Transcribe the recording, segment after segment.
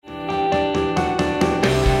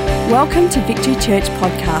Welcome to Victory Church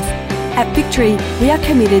Podcast. At Victory, we are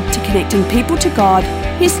committed to connecting people to God,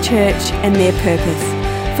 His church and their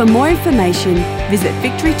purpose. For more information, visit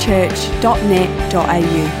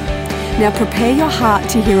victorychurch.net.au. Now prepare your heart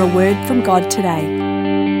to hear a word from God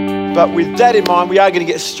today. But with that in mind, we are going to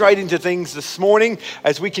get straight into things this morning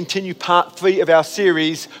as we continue part 3 of our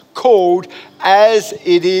series called As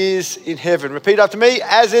It Is in Heaven. Repeat after me,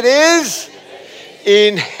 as it is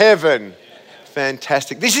in heaven.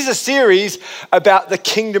 Fantastic. This is a series about the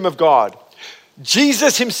kingdom of God.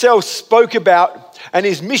 Jesus himself spoke about, and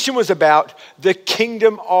his mission was about, the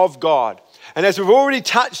kingdom of God. And as we've already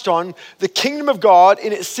touched on, the kingdom of God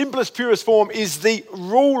in its simplest, purest form is the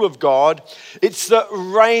rule of God. It's the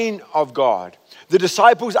reign of God. The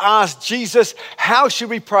disciples asked Jesus, how should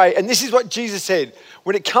we pray? And this is what Jesus said.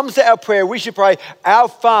 When it comes to our prayer, we should pray, our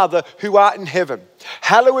Father who art in heaven,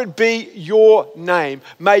 hallowed be your name.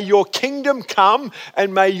 May your kingdom come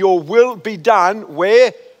and may your will be done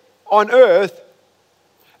where? On earth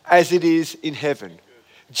as it is in heaven.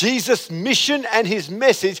 Jesus' mission and his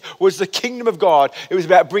message was the kingdom of God. It was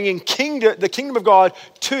about bringing the kingdom of God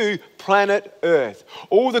to planet Earth.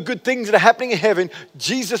 All the good things that are happening in heaven,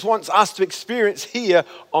 Jesus wants us to experience here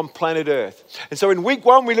on planet Earth. And so in week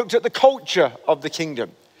 1, we looked at the culture of the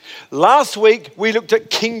kingdom. Last week, we looked at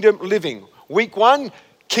kingdom living. Week 1,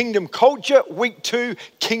 kingdom culture. Week 2,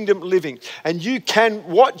 kingdom living. And you can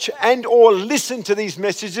watch and or listen to these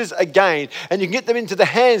messages again, and you can get them into the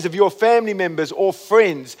hands of your family members or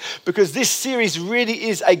friends, because this series really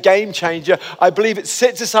is a game changer. I believe it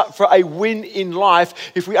sets us up for a win in life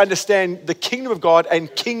if we understand the kingdom of God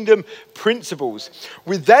and kingdom principles.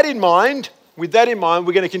 With that in mind, we're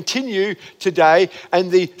going to continue today, and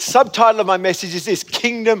the subtitle of my message is this: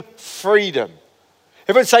 Kingdom Freedom.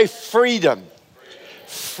 Everyone say freedom.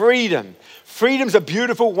 Freedom. Freedom's a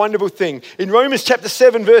beautiful, wonderful thing. In Romans chapter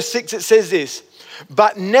 7, verse 6, it says this: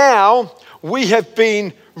 but now we have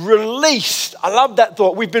been released. I love that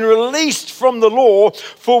thought. We've been released from the law,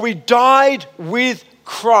 for we died with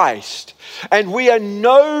Christ, and we are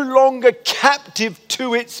no longer captive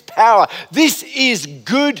to its power. This is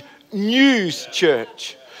good news,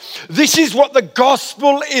 church. This is what the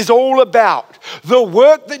gospel is all about. The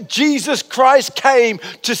work that Jesus Christ came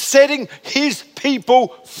to, setting his people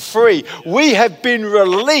free. We have been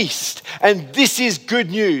released, and this is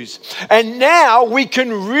good news. And now we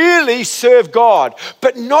can really serve God,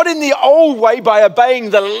 but not in the old way by obeying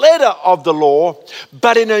the letter of the law,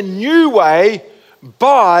 but in a new way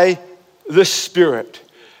by the Spirit.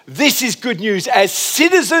 This is good news. As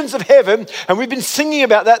citizens of heaven, and we've been singing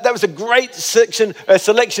about that. That was a great selection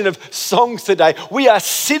of songs today. We are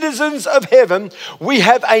citizens of heaven. We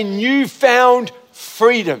have a newfound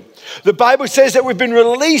freedom. The Bible says that we've been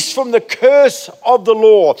released from the curse of the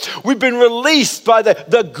law. We've been released by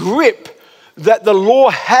the grip that the law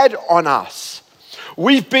had on us.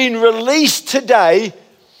 We've been released today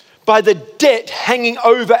by the debt hanging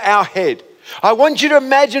over our head. I want you to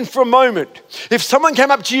imagine for a moment, if someone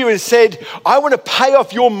came up to you and said, I want to pay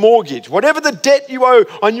off your mortgage, whatever the debt you owe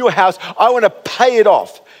on your house, I want to pay it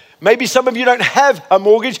off. Maybe some of you don't have a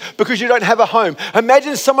mortgage because you don't have a home.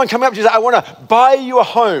 Imagine someone coming up to you and saying, I want to buy you a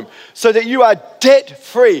home so that you are debt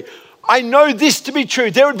free. I know this to be true.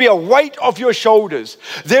 There would be a weight off your shoulders.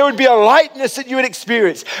 There would be a lightness that you would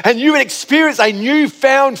experience. And you would experience a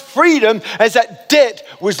newfound freedom as that debt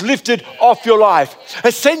was lifted off your life.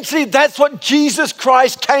 Essentially, that's what Jesus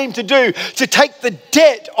Christ came to do, to take the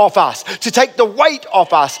debt off us, to take the weight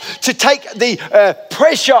off us, to take the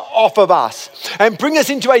pressure off of us and bring us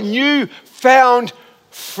into a newfound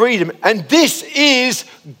freedom. And this is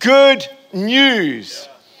good news.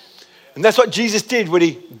 And that's what Jesus did when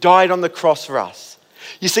he died on the cross for us.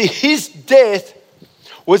 You see, his death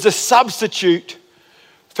was a substitute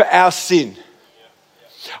for our sin.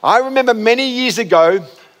 I remember many years ago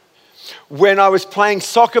when I was playing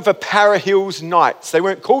soccer for Para Hills Knights. They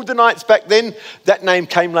weren't called the Knights back then. That name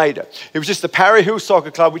came later. It was just the Para Hills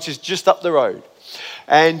Soccer Club, which is just up the road.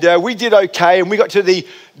 And we did okay, and we got to the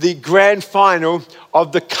grand final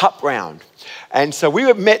of the cup round. And so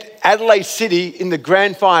we met Adelaide City in the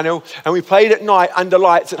grand final, and we played at night under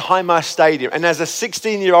lights at Highmarsh Stadium. And as a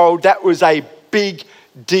 16-year-old, that was a big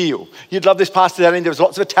deal. You'd love this, Pastor Danny. There was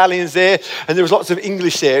lots of Italians there, and there was lots of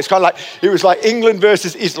English there. It was like England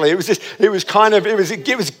versus Italy.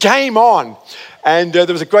 It was game on. And there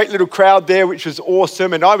was a great little crowd there, which was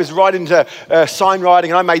awesome. And I was right into sign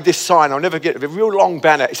writing, and I made this sign. I'll never forget it. A real long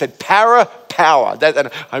banner. It said Para Power. And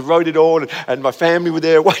I wrote it all, and my family were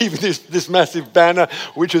there waving this massive banner,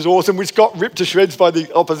 which was awesome, which got ripped to shreds by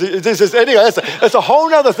the opposition. Anyway, that's a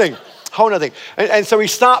whole other thing. Whole other thing. And so we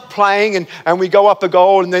start playing and we go up a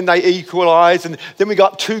goal and then they equalise and then we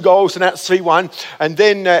got 2 goals and that's 3-1. And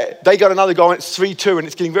then they got another goal and it's 3-2 and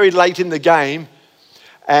it's getting very late in the game.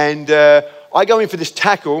 And I go in for this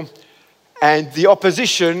tackle and the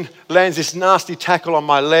opposition lands this nasty tackle on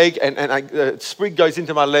my leg and sprig goes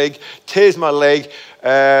into my leg, tears my leg.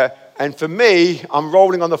 And for me, I'm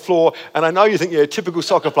rolling on the floor and I know you think you're a typical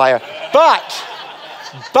soccer player,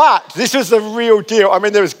 But this was the real deal. I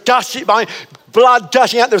mean, there was blood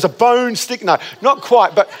gushing out. There was a bone sticking. No, not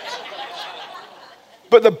quite. But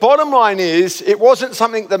the bottom line is, it wasn't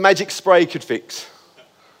something the magic spray could fix.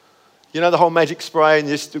 You know, the whole magic spray and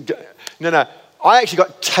just... No. I actually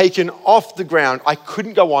got taken off the ground. I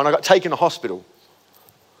couldn't go on. I got taken to hospital.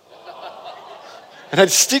 And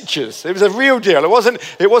had stitches. It was a real deal. It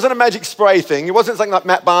wasn't a magic spray thing. It wasn't something like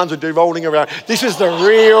Matt Barnes would do rolling around. This was the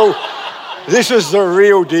real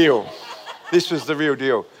deal. This was the real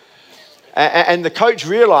deal. And the coach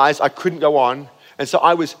realized I couldn't go on, and so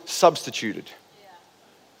I was substituted.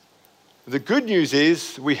 The good news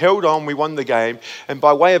is we held on, we won the game, and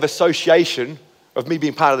by way of association of me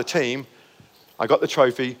being part of the team, I got the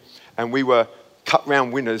trophy, and we were cup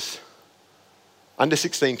round winners, under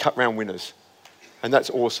 16 cup round winners. And that's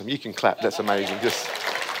awesome. You can clap. That's amazing.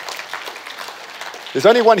 There's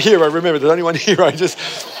only one hero. Remember, there's only one hero.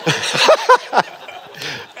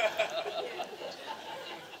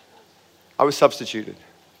 I was substituted.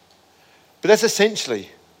 But that's essentially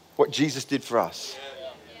what Jesus did for us.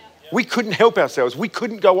 We couldn't help ourselves. We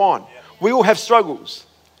couldn't go on. We all have struggles.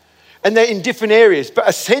 And they're in different areas. But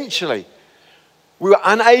essentially, we were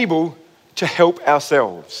unable to help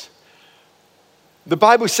ourselves. The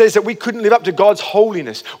Bible says that we couldn't live up to God's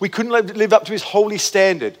holiness. We couldn't live up to his holy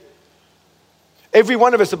standard. Every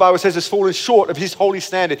one of us, the Bible says, has fallen short of his holy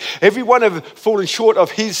standard. Every one of us fallen short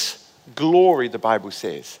of his glory, the Bible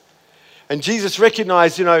says. And Jesus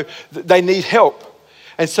recognized, that they need help.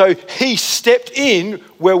 And so he stepped in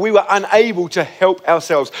where we were unable to help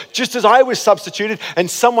ourselves. Just as I was substituted and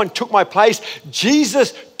someone took my place,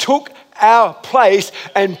 Jesus took our place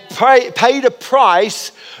and paid a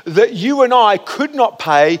price that you and I could not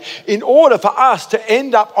pay in order for us to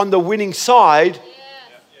end up on the winning side.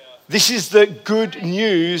 This is the good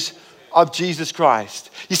news of Jesus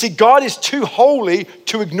Christ. You see, God is too holy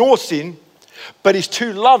to ignore sin, but he's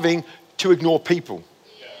too loving to ignore people.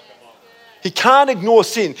 He can't ignore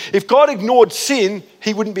sin. If God ignored sin,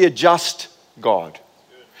 he wouldn't be a just God.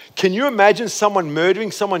 Can you imagine someone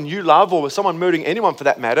murdering someone you love or someone murdering anyone for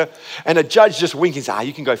that matter and a judge just winking and say,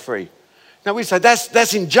 you can go free? No, we'd say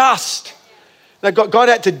that's unjust. Now, God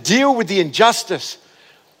had to deal with the injustice.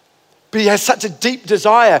 But he has such a deep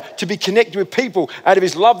desire to be connected with people out of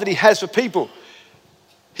his love that he has for people.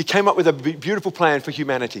 He came up with a beautiful plan for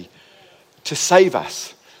humanity to save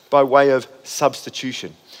us by way of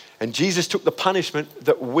substitution. And Jesus took the punishment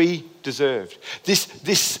that we deserved.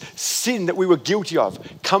 This sin that we were guilty of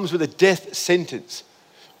comes with a death sentence.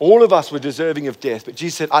 All of us were deserving of death, but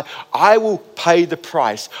Jesus said, I will pay the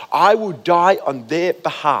price. I will die on their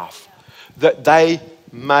behalf that they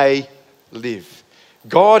may live.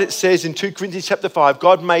 God, it says in 2 Corinthians chapter 5,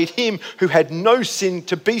 God made him who had no sin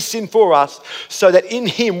to be sin for us so that in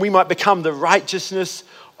him we might become the righteousness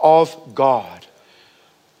of God.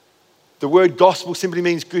 The word gospel simply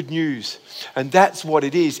means good news. And that's what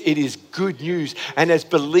it is. It is good news. And as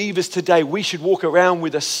believers today, we should walk around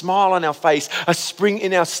with a smile on our face, a spring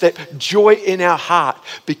in our step, joy in our heart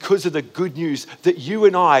because of the good news that you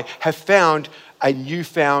and I have found a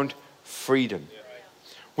newfound freedom.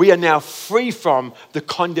 We are now free from the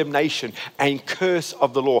condemnation and curse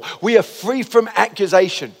of the law. We are free from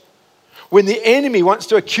accusation. When the enemy wants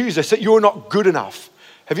to accuse us that you're not good enough.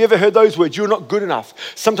 Have you ever heard those words? You're not good enough.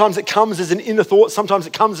 Sometimes it comes as an inner thought. Sometimes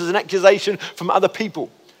it comes as an accusation from other people.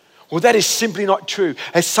 Well, that is simply not true.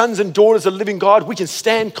 As sons and daughters of the living God, we can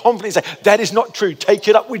stand confidently and say, that is not true. Take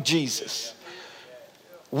it up with Jesus.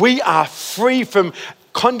 We are free from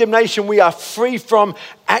condemnation. We are free from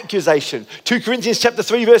accusation. 2 Corinthians chapter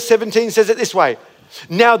 3, verse 17 says it this way.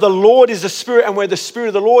 Now the Lord is the Spirit, and where the Spirit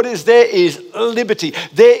of the Lord is, there is liberty.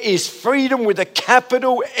 There is freedom with a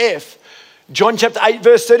capital F. John chapter 8,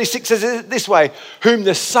 verse 36 says it this way. Whom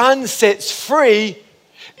the Son sets free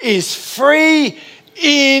is free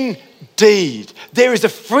indeed. There is a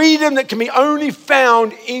freedom that can be only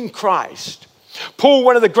found in Christ. Paul,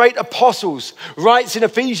 one of the great apostles, writes in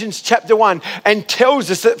Ephesians chapter 1 and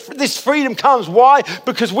tells us that this freedom comes. Why?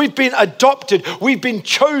 Because we've been adopted, we've been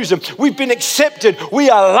chosen, we've been accepted, we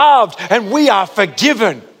are loved, and we are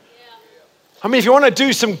forgiven. I mean, if you want to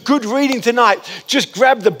do some good reading tonight, just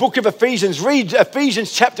grab the book of Ephesians, read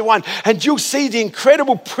Ephesians chapter 1, and you'll see the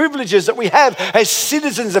incredible privileges that we have as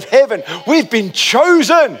citizens of heaven. We've been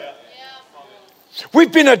chosen.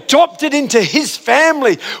 We've been adopted into his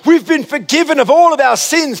family. We've been forgiven of all of our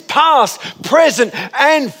sins, past, present,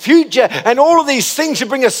 and future. And all of these things should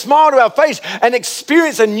bring a smile to our face and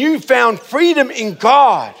experience a newfound freedom in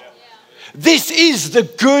God. This is the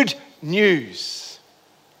good news.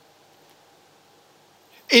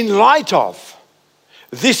 In light of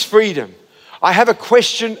this freedom, I have a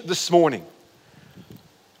question this morning.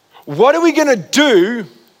 What are we going to do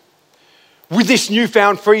with this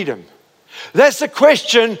newfound freedom? That's the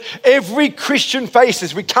question every Christian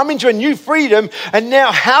faces. We come into a new freedom, and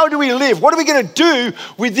now how do we live? What are we going to do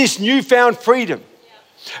with this newfound freedom?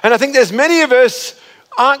 And I think there's many of us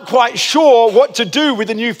aren't quite sure what to do with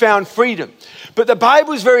the newfound freedom. But the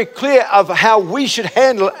Bible is very clear of how we should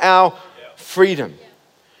handle our freedom.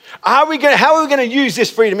 How are we going to use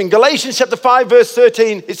this freedom? In Galatians chapter 5, verse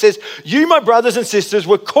 13, it says, "You, my brothers and sisters,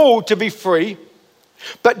 were called to be free,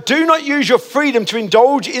 but do not use your freedom to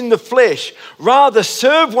indulge in the flesh. Rather,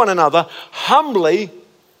 serve one another humbly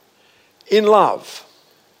in love."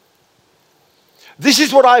 This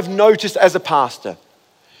is what I've noticed as a pastor.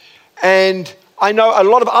 And I know a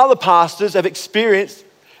lot of other pastors have experienced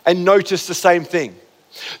and noticed the same thing.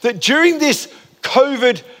 That during this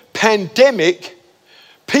COVID pandemic,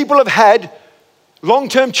 people have had,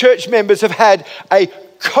 long-term church members have had a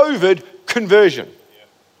COVID conversion.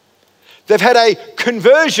 They've had a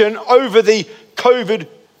conversion over the COVID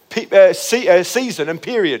season and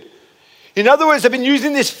period. In other words, they've been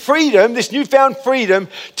using this freedom, this newfound freedom,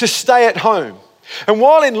 to stay at home. And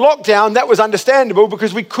while in lockdown, that was understandable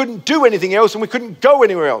because we couldn't do anything else and we couldn't go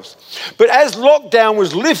anywhere else. But as lockdown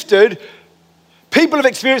was lifted, people have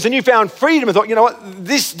experienced a newfound freedom and thought, you know what,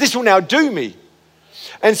 this will now do me.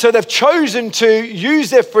 And so they've chosen to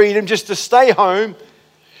use their freedom just to stay home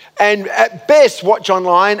and at best watch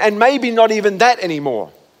online, and maybe not even that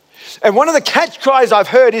anymore. And one of the catch cries I've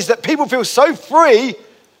heard is that people feel so free,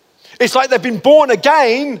 it's like they've been born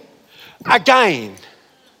again. I don't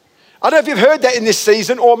know if you've heard that in this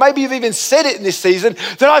season, or maybe you've even said it in this season,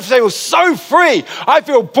 that I feel so free. I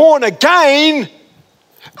feel born again.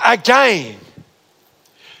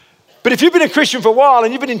 But if you've been a Christian for a while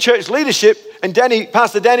and you've been in church leadership, and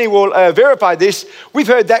Pastor Danny will verify this, we've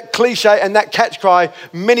heard that cliche and that catch cry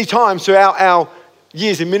many times throughout our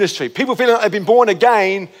years in ministry. People feeling like they've been born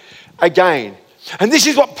again. And this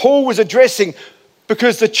is what Paul was addressing,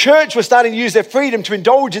 because the church was starting to use their freedom to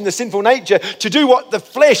indulge in the sinful nature, to do what the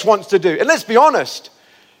flesh wants to do. And let's be honest,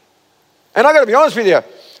 and I've got to be honest with you,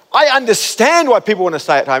 I understand why people want to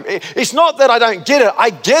stay at home. It's not that I don't get it, I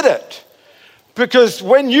get it. Because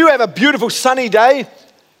when you have a beautiful sunny day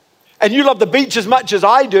and you love the beach as much as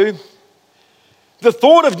I do, the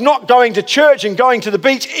thought of not going to church and going to the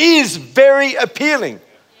beach is very appealing.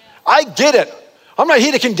 I get it. I'm not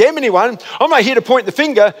here to condemn anyone. I'm not here to point the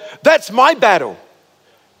finger. That's my battle.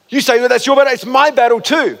 You say, well, that's your battle. It's my battle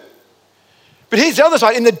too. But here's the other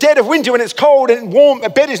side. In the dead of winter when it's cold and warm, the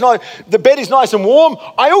bed is nice and warm,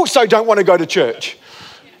 I also don't want to go to church.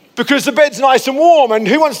 Because the bed's nice and warm, and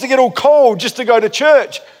who wants to get all cold just to go to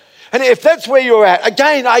church? And if that's where you're at,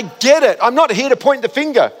 again, I get it. I'm not here to point the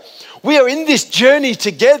finger. We are in this journey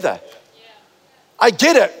together. I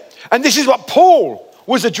get it. And this is what Paul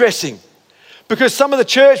was addressing. Because some of the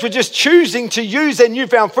church were just choosing to use their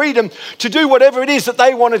newfound freedom to do whatever it is that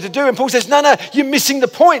they wanted to do. And Paul says, no, you're missing the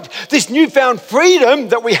point. This newfound freedom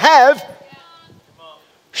that we have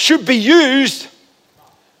should be used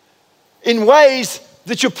in ways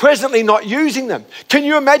that you're presently not using them. Can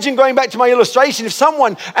you imagine, going back to my illustration, if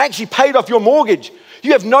someone actually paid off your mortgage,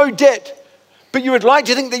 you have no debt, but you would like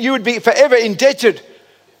to think that you would be forever indebted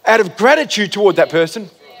out of gratitude toward that person.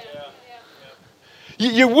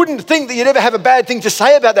 You wouldn't think that you'd ever have a bad thing to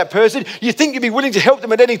say about that person. You think you'd be willing to help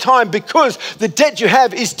them at any time because the debt you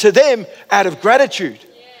have is to them out of gratitude.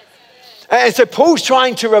 And so Paul's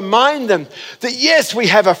trying to remind them that yes, we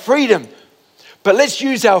have a freedom, but let's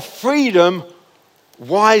use our freedom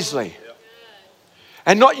wisely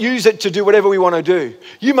and not use it to do whatever we want to do.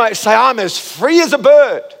 You might say, I'm as free as a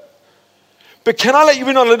bird. But can I let you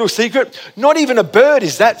in on a little secret? Not even a bird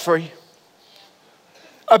is that free.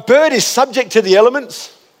 A bird is subject to the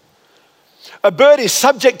elements. A bird is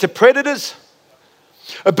subject to predators.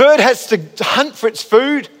 A bird has to hunt for its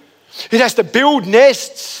food. It has to build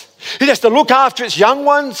nests. It has to look after its young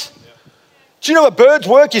ones. Do you know a bird's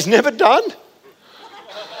work is never done?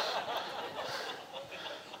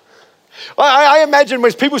 I imagine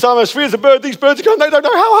when people say I'm as free as a bird, these birds are going, they don't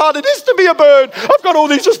know how hard it is to be a bird. I've got all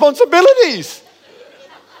these responsibilities.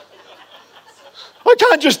 I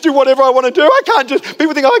can't just do whatever I want to do.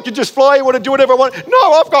 People think I can just fly, I want to do whatever I want.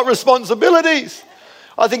 No, I've got responsibilities.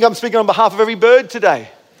 I think I'm speaking on behalf of every bird today.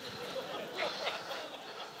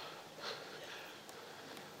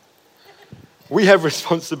 We have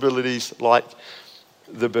responsibilities like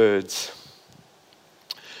the birds.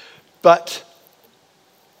 But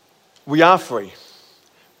we are free.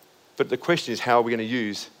 But the question is, how are we going to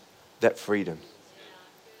use that freedom?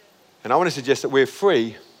 And I want to suggest that we're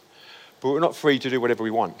free, but we're not free to do whatever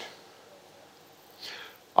we want.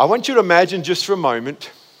 I want you to imagine just for a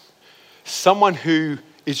moment someone who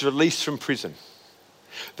is released from prison.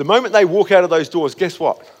 The moment they walk out of those doors, guess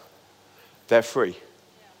what? They're free.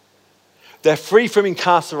 They're free from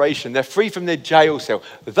incarceration. They're free from their jail cell.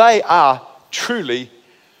 They are truly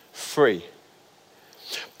free.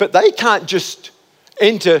 But they can't just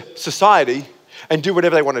enter society and do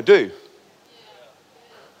whatever they want to do.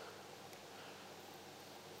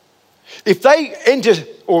 If they enter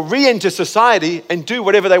or re-enter society and do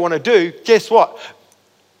whatever they want to do, guess what?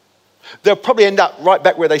 They'll probably end up right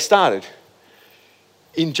back where they started,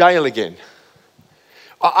 in jail again.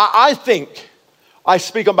 I think, I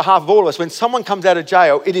speak on behalf of all of us, when someone comes out of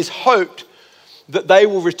jail, it is hoped that they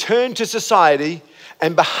will return to society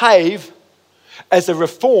and behave as a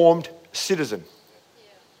reformed citizen.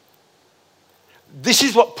 This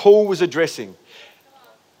is what Paul was addressing.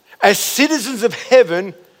 As citizens of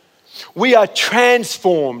heaven, we are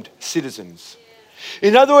transformed citizens.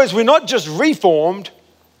 In other words, we're not just reformed,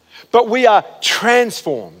 but we are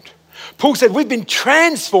transformed. Paul said we've been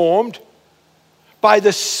transformed by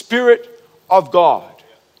the Spirit of God.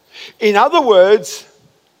 In other words,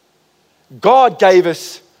 God gave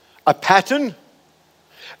us a pattern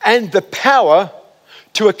and the power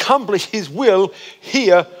to accomplish His will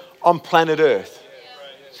here on planet Earth.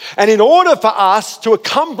 And in order for us to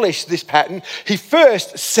accomplish this pattern, He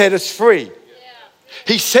first set us free.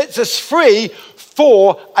 He sets us free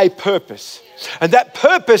for a purpose. And that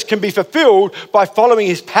purpose can be fulfilled by following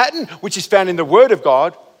His pattern, which is found in the Word of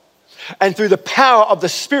God, and through the power of the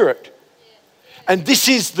Spirit. And this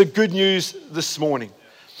is the good news this morning.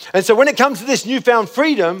 And so when it comes to this newfound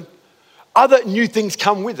freedom, other new things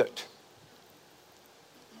come with it.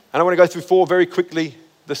 And I want to go through 4 very quickly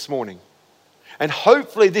this morning. And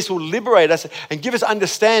hopefully this will liberate us and give us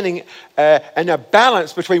understanding and a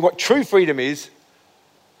balance between what true freedom is,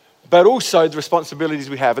 but also the responsibilities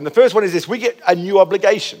we have. And the first one is this: we get a new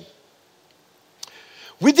obligation.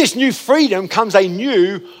 With this new freedom comes a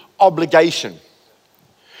new obligation.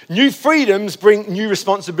 New freedoms bring new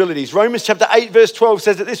responsibilities. Romans chapter 8 verse 12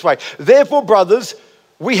 says it this way: therefore, brothers,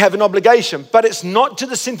 we have an obligation, but it's not to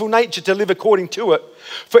the sinful nature to live according to it.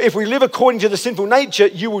 For if we live according to the sinful nature,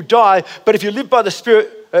 you will die. But if you live by the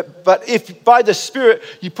Spirit, but if by the Spirit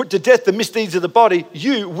you put to death the misdeeds of the body,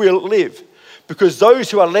 you will live. Because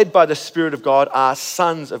those who are led by the Spirit of God are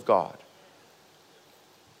sons of God.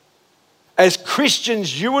 As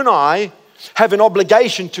Christians, you and I have an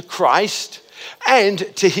obligation to Christ and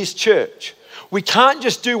to His church. We can't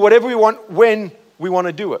just do whatever we want when we want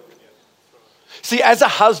to do it. See, as a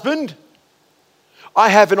husband, I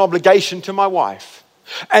have an obligation to my wife.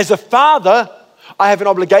 As a father, I have an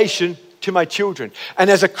obligation to my children. And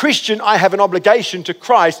as a Christian, I have an obligation to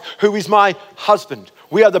Christ, who is my husband.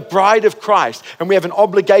 We are the bride of Christ, and we have an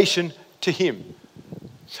obligation to Him.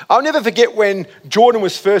 I'll never forget when Jordan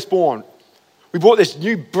was first born. We brought this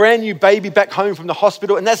brand new baby back home from the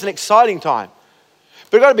hospital, and that's an exciting time.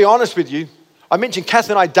 But I've got to be honest with you. I mentioned Kath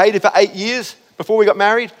and I dated for 8 years before we got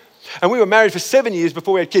married. And we were married for 7 years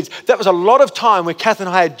before we had kids. That was a lot of time when Kath and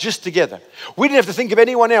I had just together. We didn't have to think of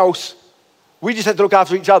anyone else. We just had to look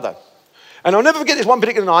after each other. And I'll never forget this one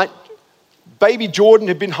particular night. Baby Jordan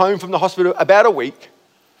had been home from the hospital about a week.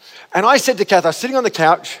 And I said to Kath, I was sitting on the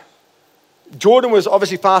couch. Jordan was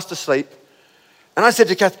obviously fast asleep. And I said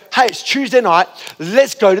to Kath, hey, it's Tuesday night.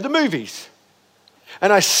 Let's go to the movies.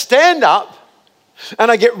 And I stand up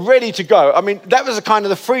and I get ready to go. I mean, that was the kind of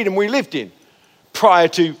the freedom we lived in prior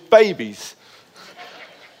to babies.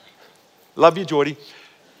 Love you, Geordie.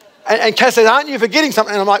 And Kath says, aren't you forgetting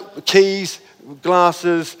something? And I'm like, keys,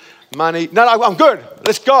 glasses, money. No, I'm good.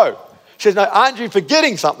 Let's go. She says, no, aren't you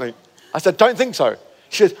forgetting something? I said, don't think so.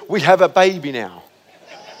 She says, we have a baby now.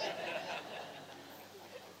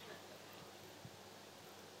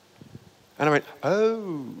 And I went,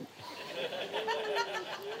 oh.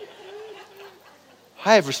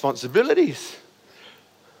 I have responsibilities.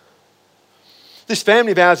 This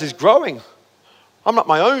family of ours is growing. I'm not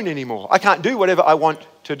my own anymore. I can't do whatever I want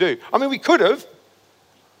to do. I mean, we could have.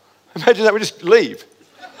 Imagine that, we just leave.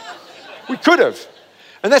 We could have.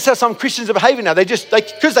 And that's how some Christians are behaving now.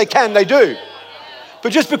 Because they can, they do.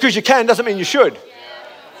 But just because you can doesn't mean you should.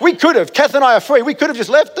 We could have. Kath and I are free. We could have just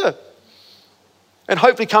left her. And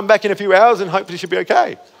hopefully come back in a few hours and hopefully she'll be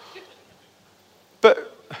okay.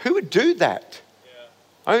 But who would do that?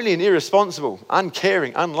 Only an irresponsible,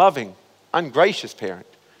 uncaring, unloving, ungracious parent.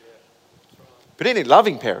 But any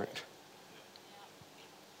loving parent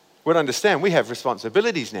would understand we have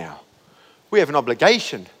responsibilities now. We have an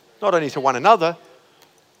obligation, not only to one another,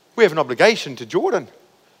 we have an obligation to Jordan.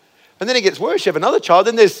 And then it gets worse. You have another child,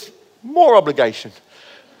 then there's more obligation.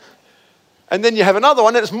 And then you have another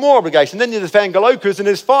one, and it's more obligation. Then there's the Fangalokas, and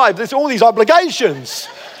there's 5. There's all these obligations.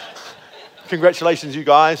 Congratulations, you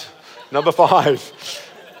guys. Number 5.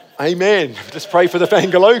 Amen. Just pray for the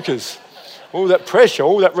Fangalokas. All that pressure,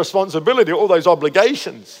 all that responsibility, all those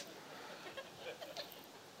obligations.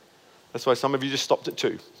 That's why some of you just stopped at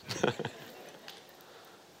 2.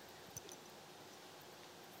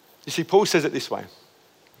 You see, Paul says it this way.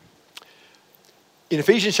 In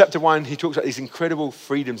Ephesians chapter 1, he talks about these incredible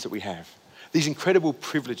freedoms that we have, these incredible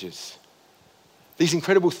privileges, these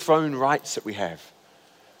incredible throne rights that we have.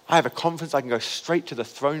 I have a confidence I can go straight to the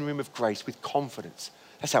throne room of grace with confidence.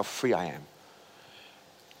 That's how free I am.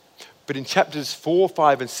 But in chapters 4,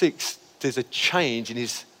 5, and 6, there's a change in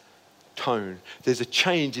his tone. There's a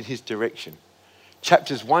change in his direction.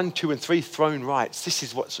 Chapters 1, 2, and 3, throne rights. This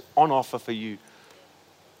is what's on offer for you.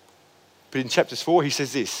 But in chapters 4, he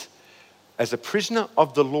says this, as a prisoner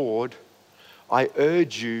of the Lord, I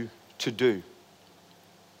urge you to do.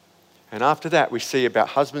 And after that, we see about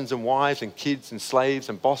husbands and wives and kids and slaves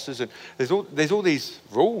and bosses. And there's all these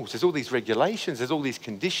rules, there's all these regulations, there's all these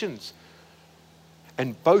conditions.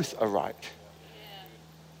 And both are right.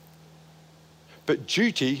 But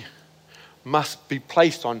duty must be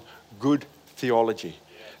placed on good theology.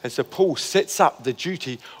 And so Paul sets up the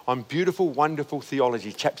duty on beautiful, wonderful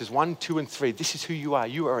theology. Chapters 1, 2, and 3. This is who you are.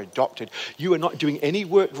 You are adopted. You are not doing any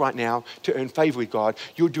work right now to earn favor with God.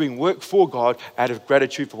 You're doing work for God out of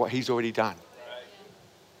gratitude for what he's already done.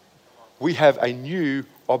 We have a new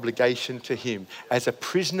obligation to him as a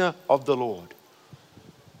prisoner of the Lord.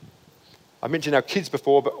 I mentioned our kids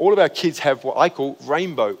before, but all of our kids have what I call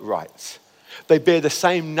rainbow rights. They bear the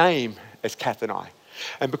same name as Kath and I.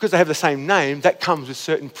 And because they have the same name, that comes with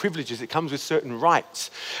certain privileges. It comes with certain rights.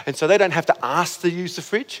 And so they don't have to ask to use the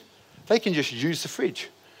fridge. They can just use the fridge.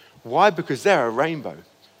 Why? Because they're a rainbow.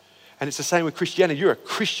 And it's the same with Christianity. You're a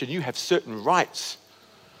Christian. You have certain rights.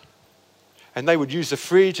 And they would use the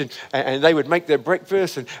fridge and they would make their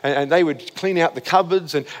breakfast and they would clean out the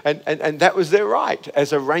cupboards and that was their right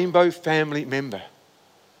as a rainbow family member.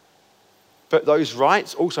 But those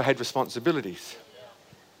rights also had responsibilities.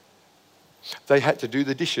 They had to do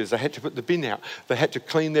the dishes. They had to put the bin out. They had to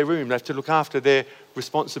clean their room. They had to look after their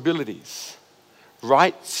responsibilities.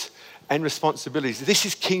 Rights and responsibilities. This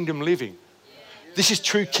is kingdom living. This is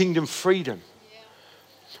true kingdom freedom.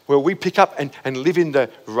 Where we pick up and live in the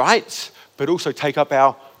rights, but also take up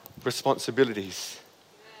our responsibilities.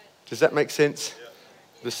 Does that make sense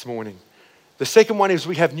this morning? The second one is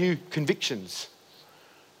we have new convictions.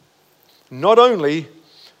 Not only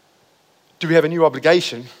do we have a new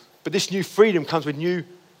obligation, but this new freedom comes with new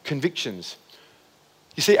convictions.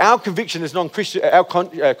 You see, our conviction as non-Christians,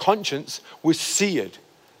 our conscience was seared,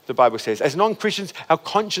 the Bible says. As non-Christians, our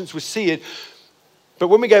conscience was seared. But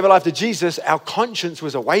when we gave our life to Jesus, our conscience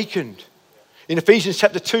was awakened. In Ephesians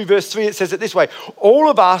chapter 2, verse 3, it says it this way. All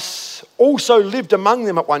of us also lived among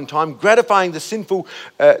them at one time, gratifying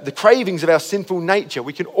the cravings of our sinful nature.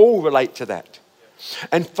 We can all relate to that.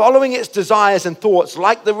 And following its desires and thoughts,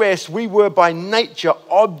 like the rest, we were by nature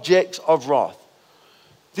objects of wrath.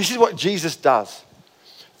 This is what Jesus does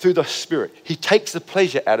through the Spirit. He takes the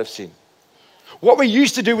pleasure out of sin. What we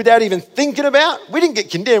used to do without even thinking about, we didn't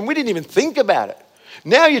get condemned. We didn't even think about it.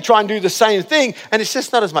 Now you try and do the same thing and it's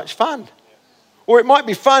just not as much fun. Or it might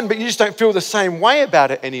be fun, but you just don't feel the same way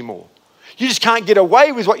about it anymore. You just can't get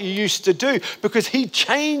away with what you used to do because he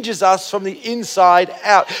changes us from the inside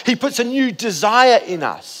out. He puts a new desire in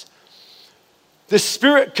us. The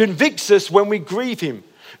Spirit convicts us when we grieve him.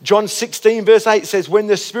 John 16 verse 8 says, when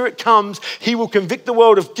the Spirit comes, he will convict the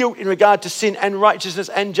world of guilt in regard to sin and righteousness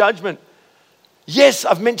and judgment. Yes,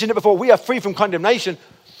 I've mentioned it before. We are free from condemnation,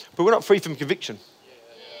 but we're not free from conviction.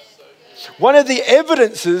 One of the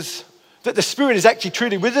evidences that the Spirit is actually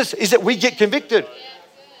truly with us is that we get convicted.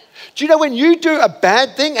 Do you know when you do a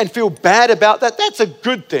bad thing and feel bad about that, that's a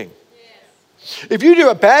good thing. If you do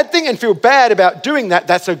a bad thing and feel bad about doing that,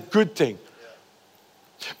 that's a good thing.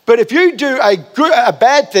 But if you do a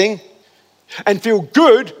bad thing and feel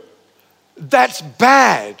good, that's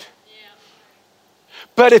bad.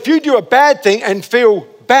 But if you do a bad thing and feel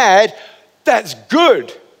bad, that's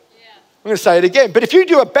good. I'm going to say it again. But if you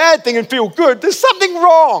do a bad thing and feel good, there's something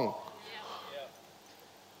wrong.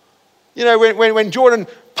 You know, when Jordan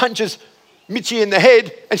punches Mitchie in the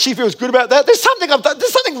head and she feels good about that, there's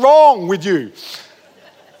something wrong with you.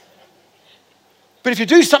 But if you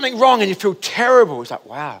do something wrong and you feel terrible, it's like,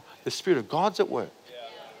 wow, the Spirit of God's at work.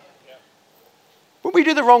 When we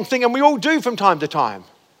do the wrong thing, and we all do from time to time,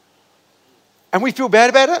 and we feel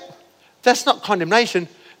bad about it, that's not condemnation.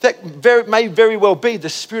 That may very well be the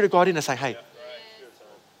Spirit of God in us saying,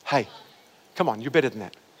 hey, come on, you're better than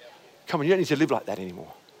that. Come on, you don't need to live like that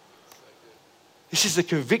anymore. This is the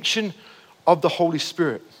conviction of the Holy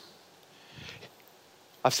Spirit.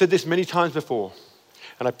 I've said this many times before,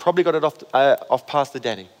 and I probably got it off Pastor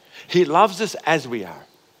Danny. He loves us as we are,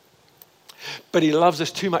 but he loves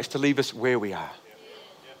us too much to leave us where we are.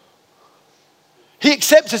 He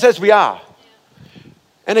accepts us as we are.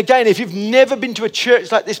 And again, if you've never been to a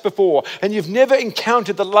church like this before, and you've never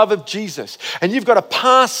encountered the love of Jesus, and you've got a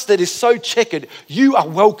past that is so checkered, you are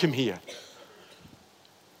welcome here.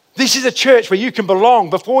 This is a church where you can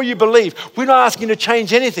belong before you believe. We're not asking you to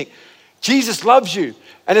change anything. Jesus loves you.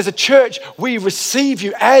 And as a church, we receive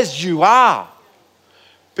you as you are.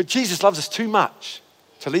 But Jesus loves us too much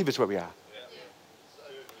to leave us where we are.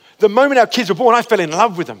 The moment our kids were born, I fell in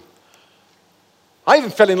love with them. I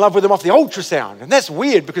even fell in love with them off the ultrasound. And that's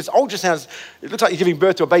weird because ultrasounds, it looks like you're giving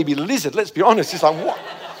birth to a baby lizard. Let's be honest. It's like, what?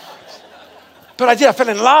 But I did. I fell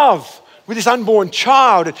in love with this unborn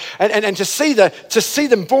child. And to see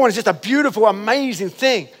them born is just a beautiful, amazing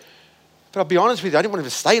thing. But I'll be honest with you, I didn't want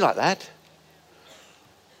them to stay like that.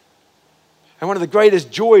 And one of the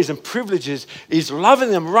greatest joys and privileges is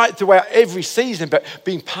loving them right throughout every season, but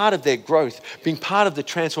being part of their growth, being part of the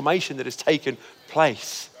transformation that has taken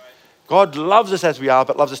place. God loves us as we are,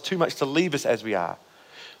 but loves us too much to leave us as we are.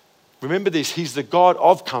 Remember this, he's the God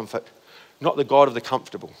of comfort, not the God of the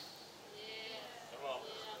comfortable.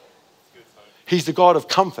 He's the God of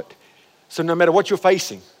comfort. So no matter what you're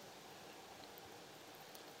facing,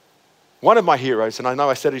 one of my heroes, and I know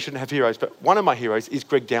I said I shouldn't have heroes, but one of my heroes is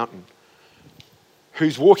Greg Downton,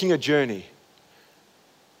 who's walking a journey.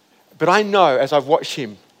 But I know as I've watched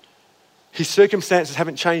him, his circumstances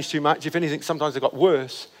haven't changed too much. If anything, sometimes they've got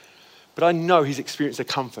worse. But I know he's experienced a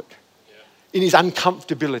comfort. In his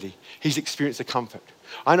uncomfortability, he's experienced a comfort.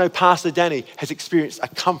 I know Pastor Danny has experienced a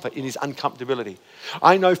comfort in his uncomfortability.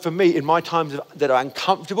 I know for me, in my times that are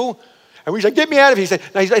uncomfortable, and we say, get me out of here.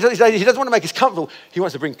 He doesn't want to make us comfortable. He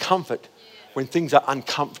wants to bring comfort when things are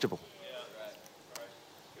uncomfortable.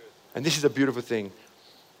 And this is a beautiful thing.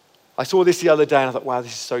 I saw this the other day and I thought, wow,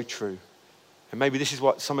 this is so true. And maybe this is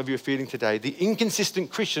what some of you are feeling today. The inconsistent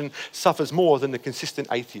Christian suffers more than the consistent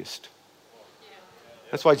atheist.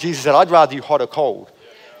 That's why Jesus said, I'd rather you hot or cold.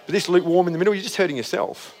 But this lukewarm in the middle, you're just hurting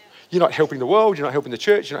yourself. You're not helping the world, you're not helping the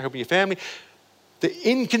church, you're not helping your family. The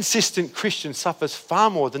inconsistent Christian suffers far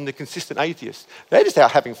more than the consistent atheist. They're just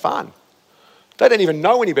out having fun. They don't even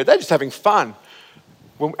know any better. They're just having fun.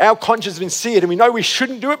 When our conscience has been seared and we know we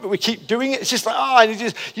shouldn't do it, but we keep doing it, it's just like, and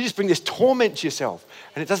you just bring this torment to yourself.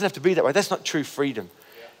 And it doesn't have to be that way. That's not true freedom.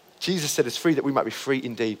 Jesus said it's free that we might be free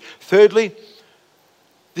indeed. Thirdly,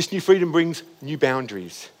 this new freedom brings new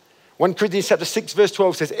boundaries. 1 Corinthians chapter 6, verse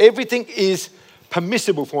 12 says, everything is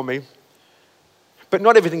permissible for me, but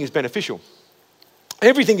not everything is beneficial.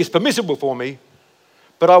 Everything is permissible for me,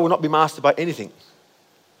 but I will not be mastered by anything.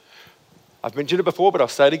 I've mentioned it before, but I'll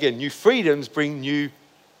say it again. New freedoms bring new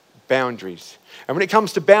boundaries. And when it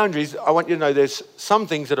comes to boundaries, I want you to know there's some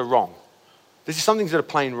things that are wrong. There's just some things that are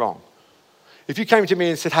plain wrong. If you came to me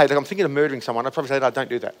and said, hey, look, I'm thinking of murdering someone, I'd probably say, no, don't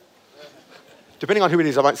do that. Depending on who it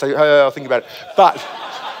is, I might say, oh, I'll think about it. But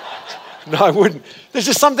no, I wouldn't. There's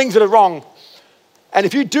just some things that are wrong. And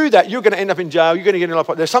if you do that, you're going to end up in jail. You're going to get in a lot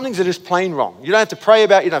of... There's some things that are just plain wrong. You don't have to pray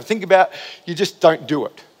about it. You don't have to think about it. You just don't do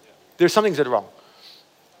it. There's some things that are wrong.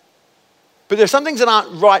 But there's some things that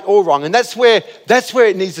aren't right or wrong. And that's where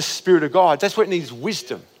it needs the Spirit of God. That's where it needs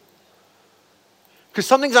wisdom. Because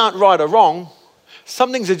some things aren't right or wrong.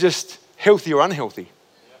 Some things are just healthy or unhealthy.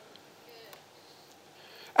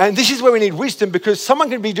 And this is where we need wisdom, because someone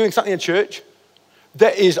can be doing something in church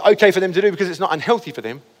that is okay for them to do because it's not unhealthy for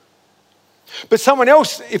them. But someone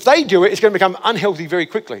else, if they do it, it's going to become unhealthy very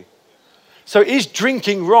quickly. So is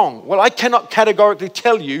drinking wrong? Well, I cannot categorically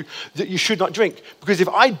tell you that you should not drink, because if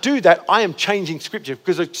I do that, I am changing scripture,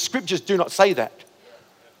 because the scriptures do not say that.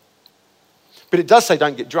 But it does say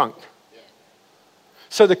don't get drunk.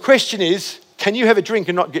 So the question is, can you have a drink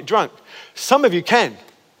and not get drunk? Some of you can.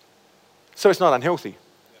 So it's not unhealthy.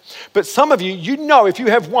 But some of you, you know if you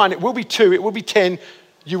have one, it will be 2, it will be 10,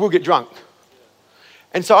 you will get drunk.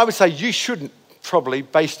 And so I would say you shouldn't, probably,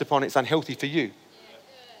 based upon it's unhealthy for you.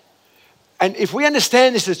 And if we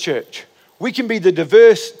understand this as church, we can be the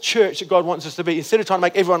diverse church that God wants us to be instead of trying to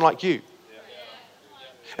make everyone like you.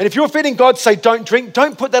 And if you're feeling God say don't drink,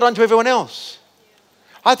 don't put that onto everyone else.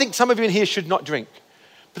 I think some of you in here should not drink.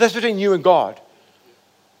 But that's between you and God.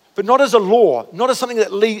 But not as a law, not as something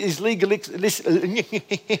that is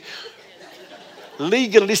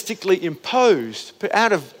legalistically imposed, but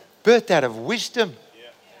birthed out of wisdom.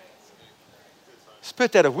 It's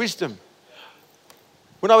birthed out of wisdom.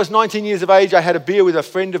 When I was 19 years of age, I had a beer with a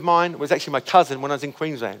friend of mine. It was actually my cousin when I was in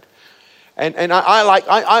Queensland. And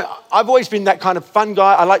I've always been that kind of fun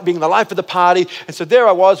guy. I like being the life of the party. And so there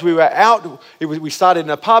I was. We were out. We started in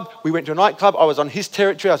a pub. We went to a nightclub. I was on his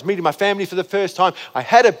territory. I was meeting my family for the first time. I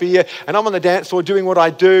had a beer, and I'm on the dance floor doing what I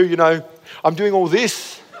do. You know, I'm doing all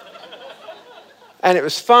this. And it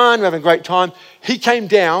was fun. We were having a great time. He came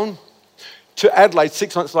down to Adelaide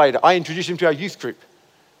 6 months later. I introduced him to our youth group.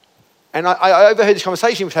 And I overheard this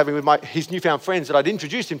conversation he was having with his newfound friends that I'd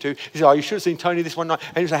introduced him to. He said, oh, you should have seen Tony this one night.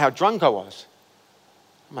 And he was like, how drunk I was.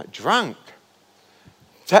 I'm like, drunk?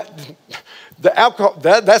 The alcohol,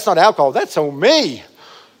 that's not alcohol, that's all me.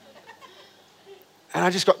 And I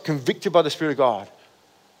just got convicted by the Spirit of God.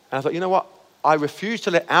 And I thought, you know what? I refuse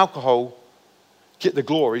to let alcohol get the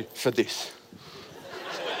glory for this.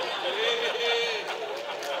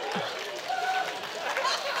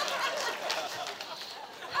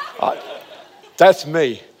 That's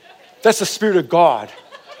me. That's the Spirit of God.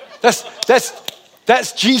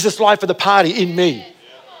 That's Jesus' life of the party in me.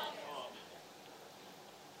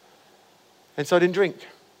 And so I didn't drink.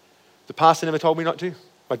 The pastor never told me not to.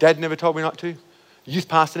 My dad never told me not to. The youth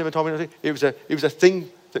pastor never told me not to. It was a thing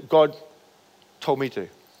that God told me to.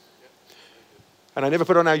 And I never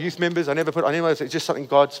put on our youth members. It's just something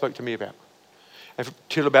God spoke to me about. And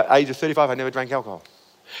until about age of 35, I never drank alcohol.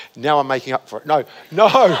 Now I'm making up for it. No,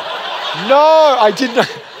 I didn't.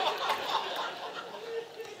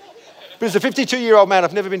 But as a 52-year-old man,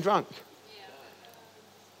 I've never been drunk.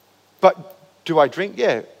 But do I drink?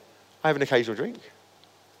 Yeah, I have an occasional drink.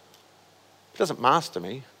 It doesn't master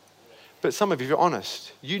me. But some of you, if you're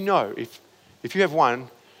honest, you know if you have one,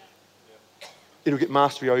 it'll get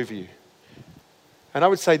mastery over you. And I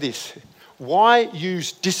would say this, why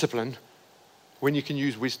use discipline when you can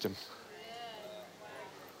use wisdom?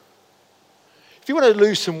 If you want to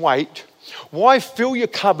lose some weight, why fill your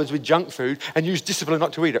cupboards with junk food and use discipline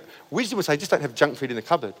not to eat it? Wisdom would say, just don't have junk food in the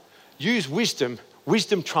cupboard. Use wisdom.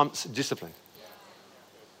 Wisdom trumps discipline.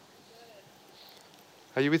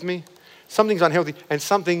 Are you with me? Some things are unhealthy and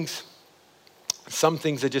some things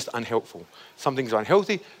are just unhelpful. Some things are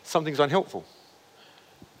unhealthy, some things are unhelpful.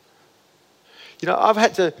 You know, I've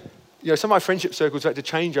had to, some of my friendship circles have had to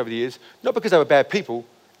change over the years, not because they were bad people,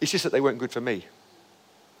 it's just that they weren't good for me.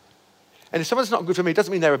 And if someone's not good for me, it doesn't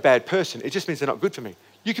mean they're a bad person. It just means they're not good for me.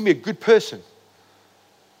 You can be a good person,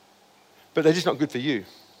 but they're just not good for you.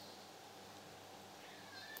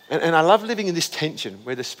 And I love living in this tension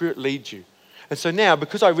where the Spirit leads you. And so now,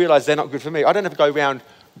 because I realize they're not good for me, I don't have to go around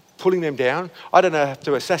pulling them down. I don't have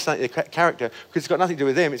to assassinate their character because it's got nothing to do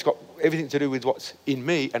with them. It's got everything to do with what's in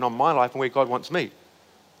me and on my life and where God wants me.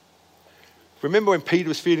 Remember when Peter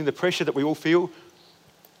was feeling the pressure that we all feel?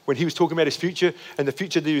 When he was talking about his future, and the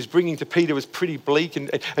future that he was bringing to Peter was pretty bleak, and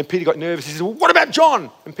Peter got nervous. He said, well, what about John?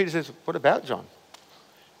 And Peter says, what about John?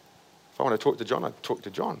 If I want to talk to John, I'd talk to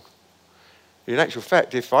John. In actual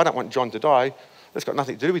fact, if I don't want John to die, that's got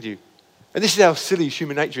nothing to do with you. And this is how silly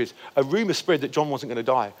human nature is. A rumor spread that John wasn't going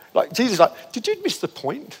to die. Like, Jesus did you miss the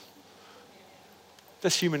point?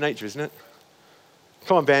 That's human nature, isn't it?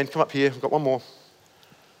 Come on, band, come up here. We've got one more.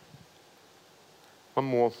 One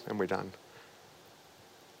more, and we're done.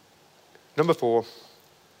 Number 4,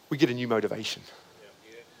 we get a new motivation.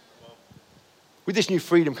 With this new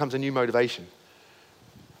freedom comes a new motivation.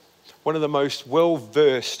 One of the most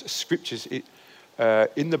well-versed scriptures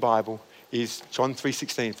in the Bible is John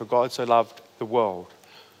 3:16. For God so loved the world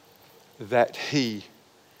that he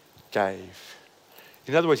gave.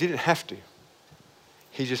 In other words, he didn't have to.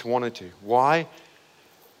 He just wanted to. Why?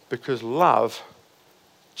 Because love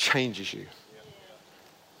changes you.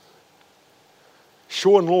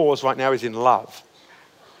 Sean Laws right now is in love.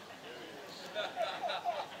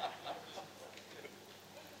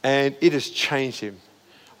 And it has changed him.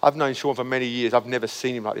 I've known Sean for many years. I've never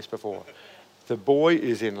seen him like this before. The boy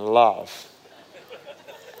is in love.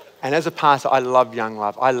 And as a pastor, I love young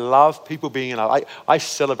love. I love people being in love. I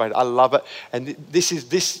celebrate it. I love it. And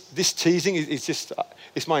this teasing is just,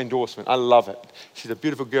 it's my endorsement. I love it. She's a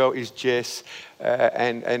beautiful girl, is Jess.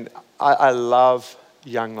 And I love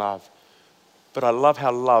young love. But I love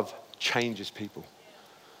how love changes people.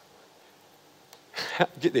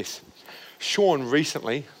 Get this. Sean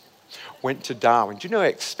recently went to Darwin. Do you know how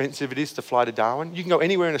expensive it is to fly to Darwin? You can go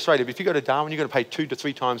anywhere in Australia, but if you go to Darwin, you're going to pay 2 to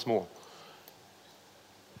 3 times more.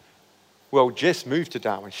 Well, Jess moved to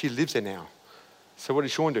Darwin. She lives there now. So what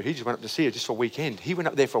did Sean do? He just went up to see her just for a weekend. He went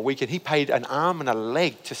up there for a weekend. He paid an arm and a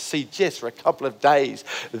leg to see Jess for a couple of days.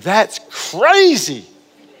 That's crazy.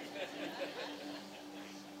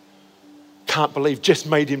 Can't believe Jess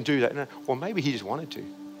made him do that. No. Or maybe he just wanted to.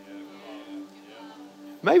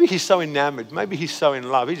 Maybe he's so enamored. Maybe he's so in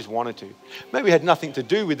love. He just wanted to. Maybe it had nothing to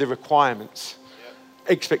do with the requirements,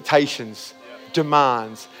 expectations,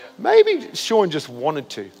 demands. Maybe Sean just wanted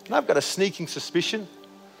to. And I've got a sneaking suspicion.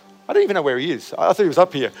 I don't even know where he is. I thought he was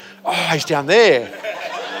up here. Oh, he's down there.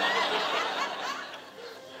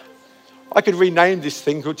 I could rename this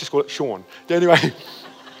thing, just call it Sean. Anyway,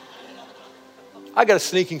 I got a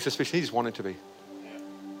sneaking suspicion he just wanted to be.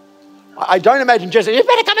 I don't imagine Jess, you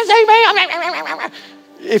better come and see me.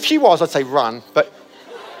 If she was, I'd say run. But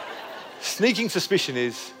sneaking suspicion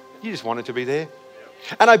is you just wanted to be there.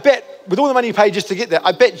 And I bet, with all the money you paid just to get there,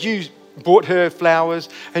 I bet you bought her flowers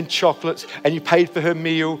and chocolates and you paid for her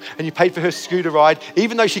meal and you paid for her scooter ride.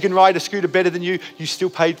 Even though she can ride a scooter better than you, you still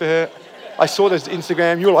paid for her. I saw those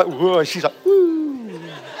Instagram, you were like, whoa, and she's like, woo.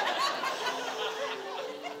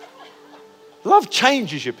 Love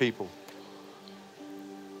changes you, people.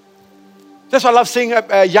 That's why I love seeing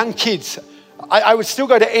young kids. I would still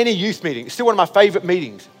go to any youth meeting. It's still one of my favorite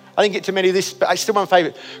meetings. I didn't get to many of this, but it's still my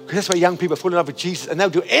favorite because that's where young people fall in love with Jesus and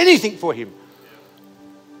they'll do anything for him.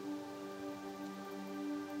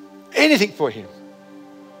 Anything for him.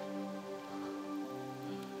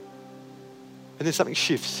 And then something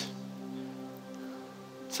shifts.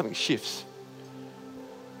 Something shifts.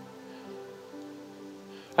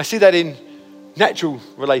 I see that in natural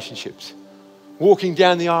relationships. Walking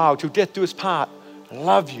down the aisle till death do us part. I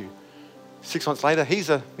love you. 6 months later,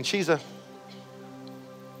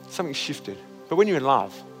 something shifted. But when you're in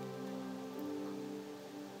love,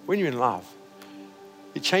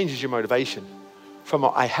 it changes your motivation from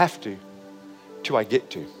I have to I get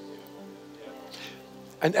to.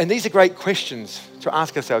 And these are great questions to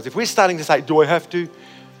ask ourselves. If we're starting to say, do I have to?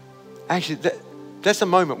 Actually, that's a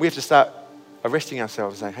moment we have to start arresting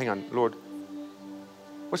ourselves and say, hang on, Lord,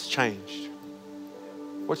 what's changed?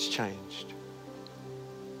 What's changed?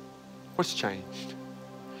 What's changed?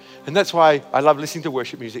 And that's why I love listening to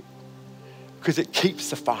worship music, because it keeps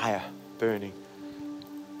the fire burning.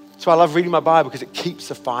 So I love reading my Bible because it keeps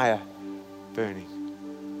the fire burning.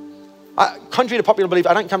 Contrary to popular belief,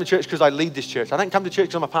 I don't come to church because I lead this church. I don't come to church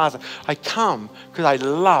because I'm a pastor. I come because I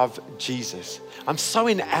love Jesus. I'm so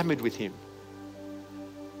enamored with him.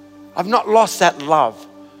 I've not lost that love.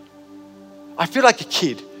 I feel like a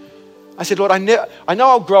kid. I said, Lord, I know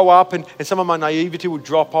I'll grow up and some of my naivety will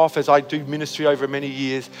drop off as I do ministry over many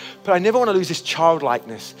years, but I never want to lose this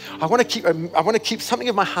childlikeness. I want to keep something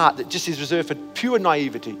of my heart that just is reserved for pure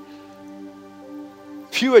naivety,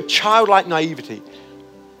 pure childlike naivety.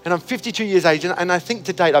 And I'm 52 years age, and I think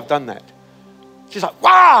to date I've done that. She's like,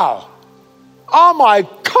 wow, oh my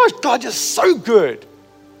gosh, God, you're so good.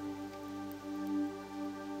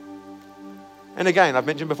 And again, I've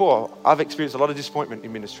mentioned before, I've experienced a lot of disappointment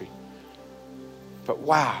in ministry. But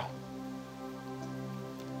wow,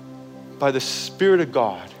 by the Spirit of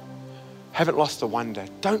God, haven't lost the wonder.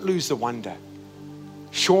 Don't lose the wonder.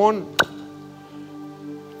 Sean,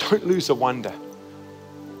 don't lose the wonder.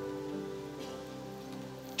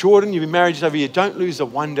 Jordan, you've been married just over a year. Don't lose the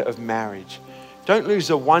wonder of marriage. Don't lose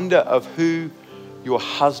the wonder of who your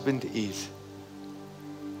husband is.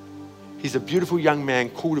 He's a beautiful young man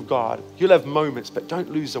called of God. You'll have moments, but don't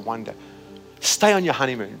lose the wonder. Stay on your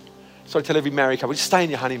honeymoon. So I tell every married couple, just stay on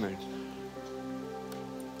your honeymoon.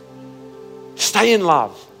 Stay in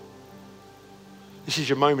love. This is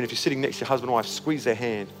your moment. If you're sitting next to your husband or wife, squeeze their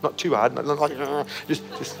hand. Not too hard. Not like, just.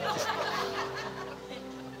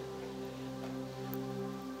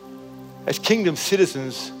 As kingdom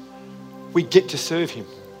citizens, we get to serve him.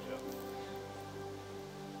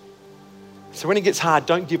 So when it gets hard,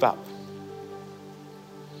 don't give up.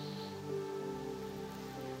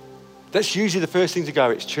 That's usually the first thing to go.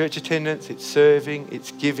 It's church attendance, it's serving,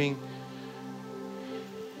 it's giving.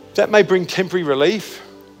 That may bring temporary relief,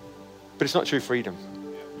 but it's not true freedom.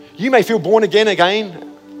 You may feel born again. You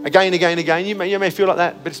may feel like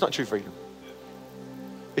that, but it's not true freedom.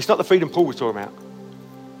 It's not the freedom Paul was talking about.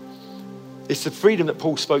 It's the freedom that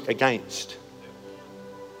Paul spoke against.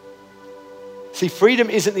 See, freedom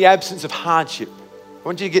isn't the absence of hardship. I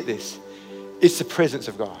want you to get this. It's the presence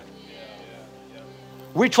of God.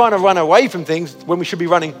 We're trying to run away from things when we should be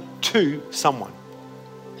running to someone.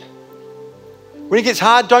 When it gets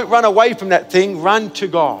hard, don't run away from that thing. Run to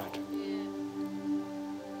God.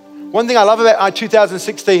 One thing I love about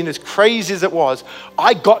 2016, as crazy as it was,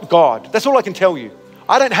 I got God. That's all I can tell you.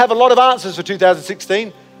 I don't have a lot of answers for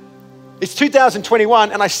 2016. It's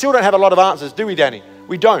 2021 and I still don't have a lot of answers, do we, Danny?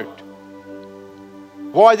 We don't.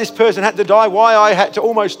 Why this person had to die, why I had to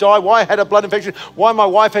almost die, why I had a blood infection, why my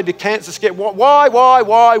wife had the cancer scare, why? Why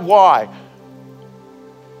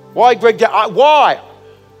Greg, why?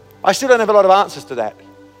 I still don't have a lot of answers to that.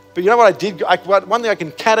 But you know what I did? One thing I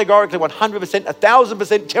can categorically 100%,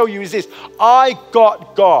 1,000% tell you is this. I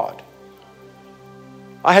got God.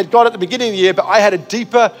 I had God at the beginning of the year, but I had a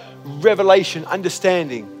deeper revelation,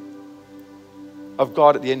 understanding of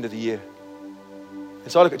God at the end of the year.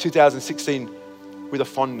 And so I look at 2016 with a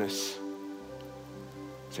fondness.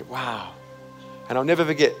 I said, wow. And I'll never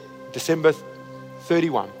forget December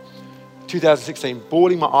 31, 2016,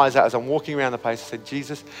 bawling my eyes out as I'm walking around the place. I said,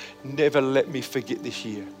 Jesus, never let me forget this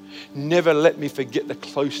year. Never let me forget the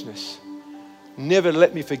closeness. Never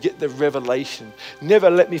let me forget the revelation. Never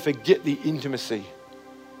let me forget the intimacy.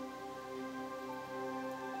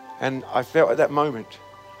 And I felt at that moment,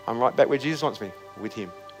 I'm right back where Jesus wants me, with him.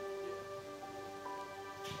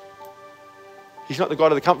 He's not the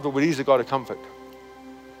God of the comfortable, but he's the God of comfort.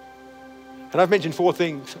 And I've mentioned 4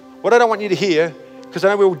 things. What I don't want you to hear, because I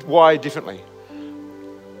know we're wired differently.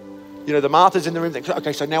 You know, the Marthas in the room think,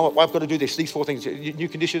 okay, so now I've got to do this, these 4 things, new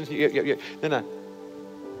conditions. Yeah. No.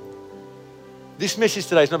 This message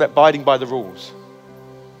today is not about abiding by the rules.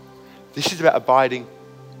 This is about abiding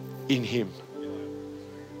in him.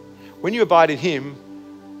 When you abide in him,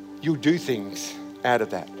 you'll do things out of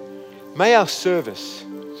that. May our service,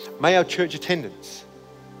 may our church attendance,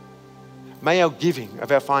 may our giving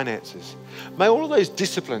of our finances, may all of those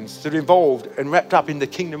disciplines that are involved and wrapped up in the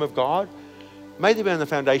kingdom of God, may they be on the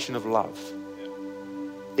foundation of love.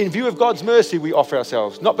 In view of God's mercy, we offer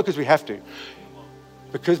ourselves, not because we have to,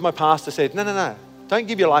 because my pastor said, no, don't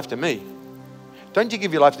give your life to me. Don't you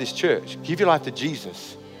give your life to this church. Give your life to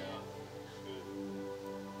Jesus.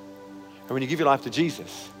 And when you give your life to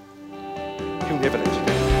Jesus, he'll never let you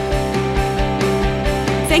down.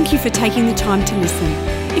 Thank you for taking the time to listen.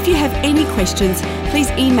 If you have any questions, please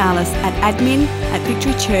email us at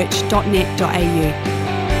admin@victorychurch.net.au.